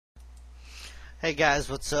Hey guys,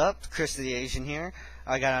 what's up? Chris the Asian here.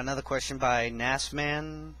 I got another question by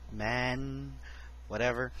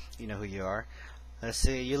whatever. You know who you are. Let's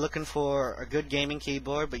see. You're looking for a good gaming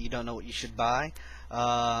keyboard, but you don't know what you should buy.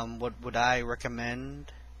 What would I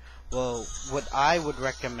recommend? Well, what I would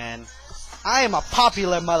recommend. I am a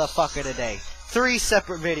popular motherfucker today. 3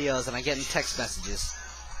 separate videos, and I'm getting text messages.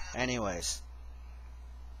 Anyways.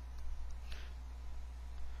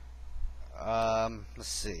 Let's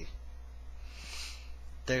see.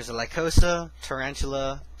 There's a Lycosa,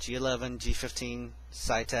 Tarantula, G11, G15,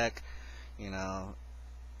 Cytec,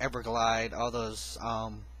 Everglide, all those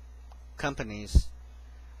companies.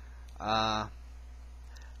 Let's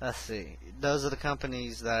see. Those are the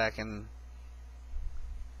companies that I can,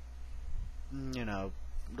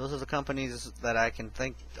 those are the companies that I can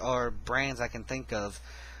think, or brands I can think of.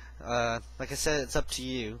 Like I said, it's up to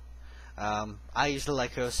you. I use the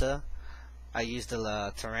Lycosa. I use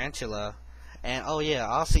the Tarantula. And oh yeah,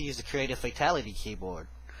 I also use the Creative Fatality keyboard.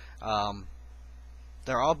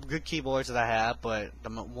 They're all good keyboards that I have, but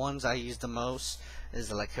the ones I use the most is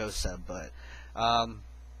the Lycosa. But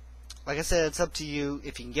like I said, it's up to you.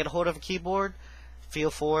 If you can get a hold of a keyboard,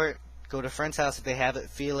 feel for it. Go to a friend's house if they have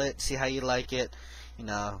it, feel it, see how you like it.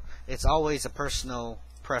 It's always a personal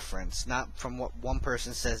preference, not from what one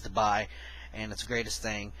person says to buy, and it's the greatest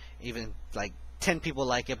thing. Even like 10 people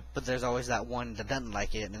like it, but there's always that one that doesn't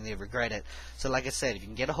like it and they regret it. So like I said, if you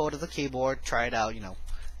can get a hold of the keyboard, try it out,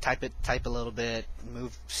 type a little bit,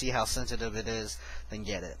 see how sensitive it is, then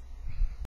get it.